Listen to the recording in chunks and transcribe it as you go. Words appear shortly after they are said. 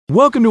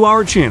Welcome to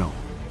our channel.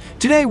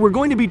 Today we're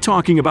going to be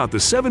talking about the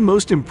 7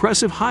 most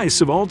impressive heists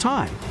of all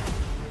time.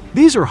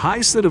 These are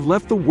heists that have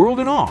left the world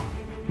in awe,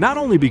 not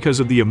only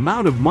because of the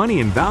amount of money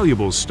and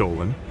valuables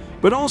stolen,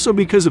 but also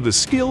because of the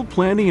skill,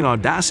 planning, and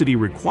audacity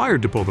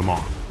required to pull them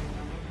off.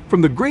 From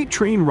the Great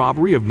Train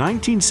Robbery of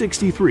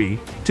 1963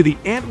 to the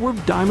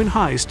Antwerp Diamond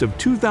Heist of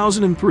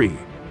 2003,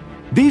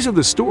 these are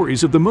the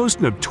stories of the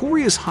most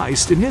notorious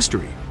heists in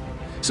history.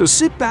 So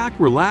sit back,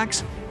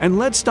 relax, and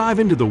let's dive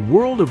into the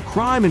world of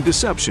crime and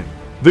deception.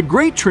 The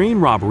Great Train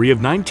Robbery of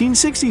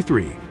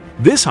 1963.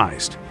 This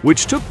heist,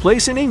 which took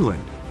place in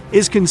England,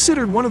 is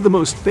considered one of the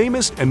most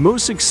famous and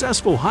most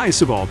successful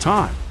heists of all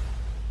time.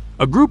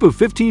 A group of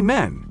 15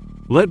 men,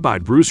 led by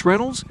Bruce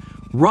Reynolds,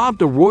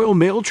 robbed a Royal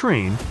Mail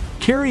train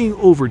carrying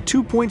over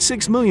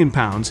 £2.6 million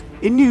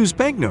in used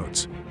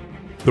banknotes.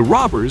 The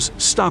robbers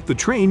stopped the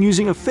train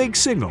using a fake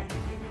signal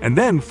and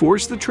then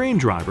forced the train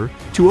driver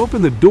to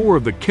open the door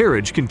of the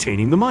carriage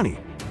containing the money.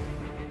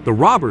 The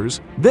robbers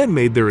then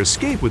made their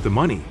escape with the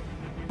money,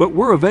 but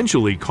were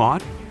eventually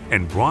caught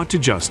and brought to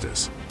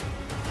justice.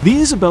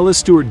 The Isabella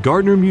Stewart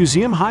Gardner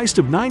Museum Heist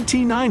of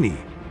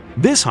 1990.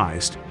 This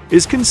heist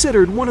is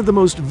considered one of the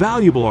most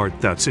valuable art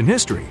thefts in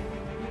history.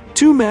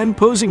 2 men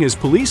posing as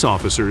police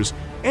officers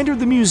entered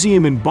the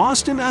museum in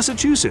Boston,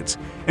 Massachusetts,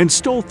 and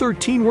stole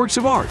 13 works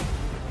of art,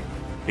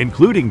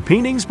 including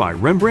paintings by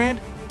Rembrandt,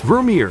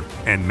 Vermeer,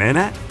 and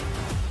Manet.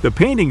 The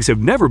paintings have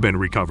never been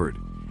recovered,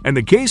 and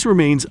the case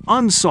remains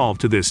unsolved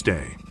to this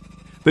day.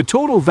 The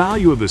total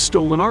value of the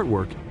stolen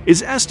artwork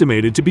is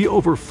estimated to be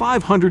over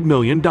 $500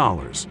 million.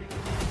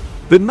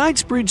 The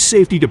Knightsbridge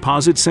Safety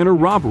Deposit Center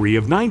Robbery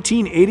of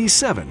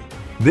 1987.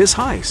 This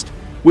heist,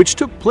 which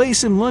took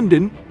place in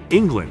London,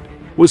 England,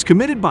 was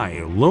committed by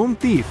a lone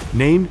thief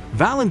named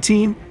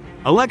Valentin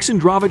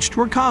Alexandrovich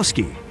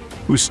Twarkowski,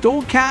 who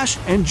stole cash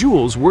and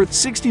jewels worth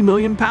 £60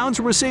 million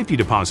from a safety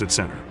deposit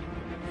center.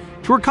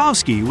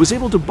 Twarkowski was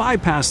able to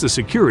bypass the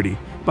security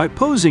by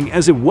posing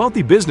as a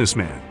wealthy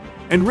businessman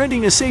and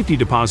renting a safety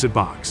deposit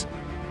box.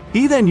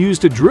 He then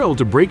used a drill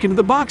to break into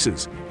the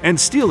boxes and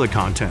steal the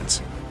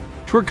contents.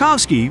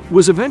 Twarkowski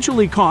was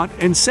eventually caught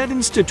and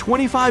sentenced to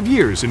 25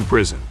 years in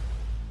prison.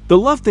 The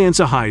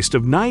Lufthansa Heist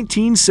of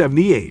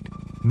 1978.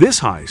 This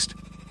heist,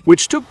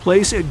 which took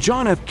place at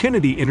John F.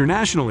 Kennedy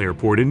International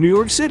Airport in New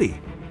York City,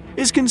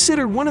 is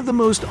considered one of the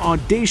most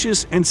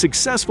audacious and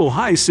successful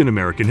heists in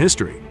American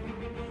history.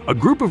 A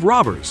group of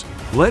robbers,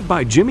 led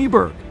by Jimmy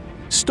Burke,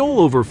 stole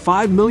over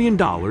 $5 million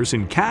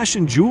in cash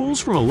and jewels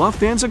from a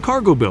Lufthansa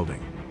cargo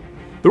building.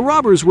 The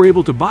robbers were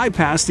able to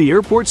bypass the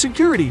airport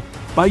security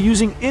by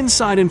using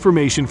inside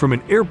information from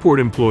an airport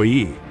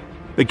employee.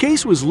 The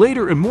case was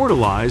later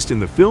immortalized in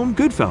the film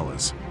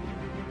Goodfellas.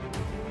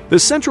 The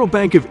Central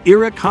Bank of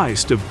Iraq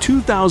Heist of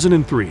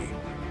 2003.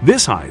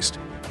 This heist,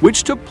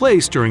 which took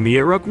place during the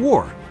Iraq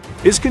War,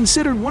 is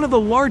considered one of the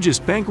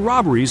largest bank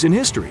robberies in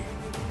history.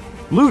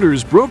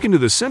 Looters broke into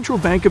the Central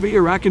Bank of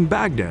Iraq in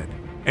Baghdad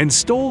and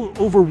stole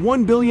over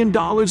 $1 billion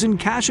in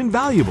cash and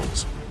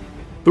valuables.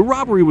 The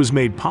robbery was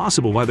made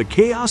possible by the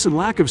chaos and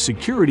lack of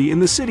security in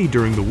the city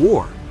during the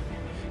war.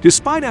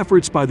 Despite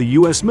efforts by the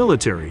U.S.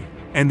 military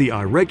and the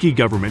Iraqi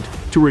government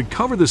to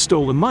recover the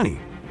stolen money,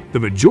 the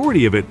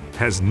majority of it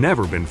has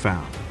never been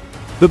found.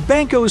 The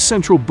Banco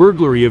Central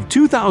Burglary of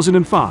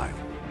 2005.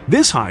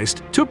 This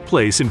heist took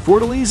place in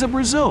Fortaleza,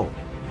 Brazil,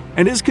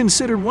 and is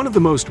considered one of the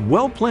most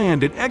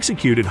well-planned and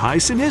executed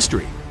heists in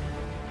history.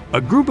 A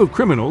group of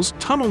criminals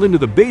tunneled into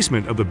the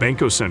basement of the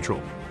Banco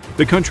Central,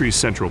 the country's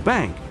central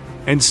bank,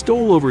 and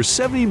stole over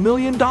 $70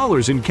 million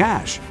in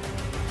cash.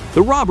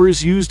 The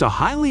robbers used a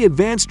highly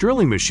advanced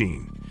drilling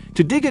machine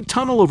to dig a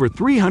tunnel over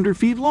 300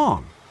 feet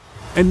long,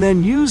 and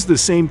then used the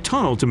same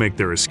tunnel to make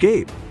their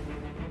escape.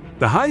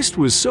 The heist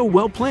was so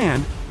well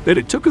planned that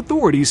it took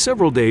authorities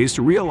several days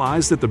to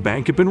realize that the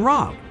bank had been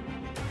robbed.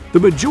 The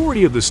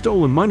majority of the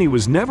stolen money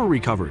was never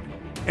recovered,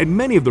 and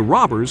many of the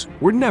robbers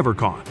were never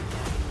caught.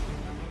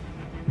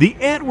 The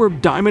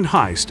Antwerp Diamond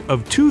Heist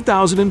of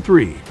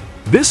 2003.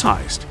 This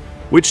heist,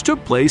 which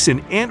took place in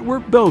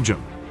Antwerp,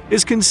 Belgium,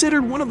 is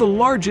considered one of the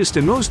largest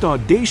and most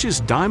audacious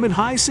diamond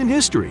heists in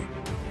history.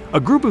 A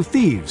group of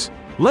thieves,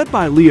 led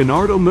by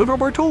Leonardo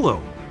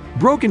Bartolo,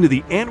 broke into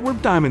the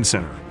Antwerp Diamond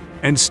Center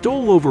and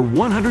stole over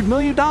 $100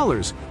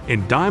 million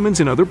in diamonds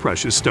and other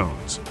precious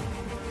stones.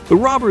 The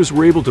robbers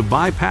were able to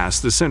bypass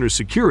the center's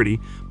security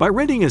by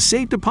renting a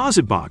safe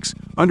deposit box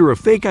under a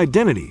fake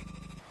identity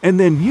and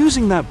then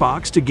using that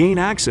box to gain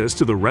access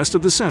to the rest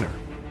of the center.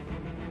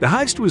 The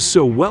heist was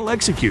so well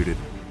executed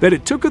that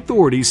it took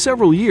authorities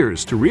several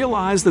years to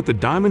realize that the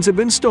diamonds had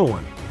been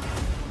stolen.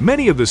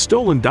 Many of the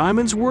stolen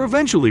diamonds were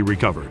eventually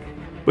recovered,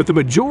 but the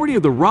majority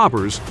of the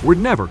robbers were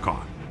never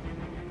caught.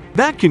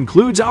 That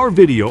concludes our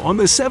video on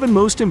the 7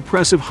 most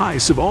impressive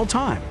heists of all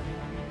time.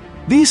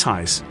 These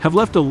heists have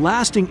left a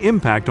lasting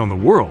impact on the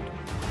world,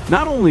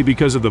 not only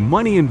because of the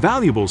money and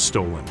valuables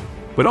stolen,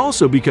 but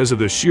also because of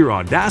the sheer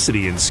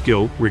audacity and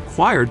skill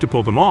required to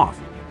pull them off.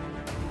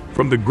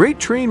 From the Great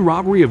Train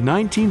Robbery of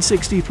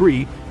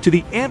 1963 to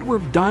the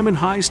Antwerp Diamond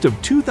Heist of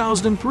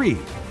 2003,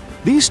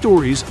 These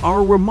stories are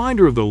a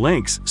reminder of the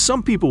lengths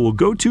some people will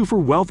go to for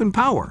wealth and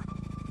power.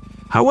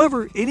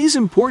 However, it is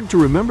important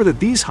to remember that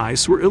these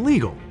heists were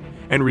illegal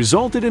and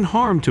resulted in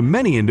harm to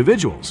many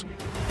individuals,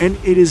 and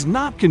it is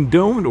not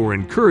condoned or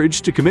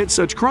encouraged to commit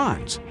such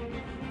crimes.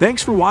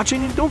 Thanks for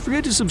watching, and don't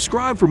forget to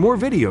subscribe for more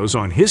videos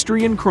on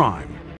history and crime.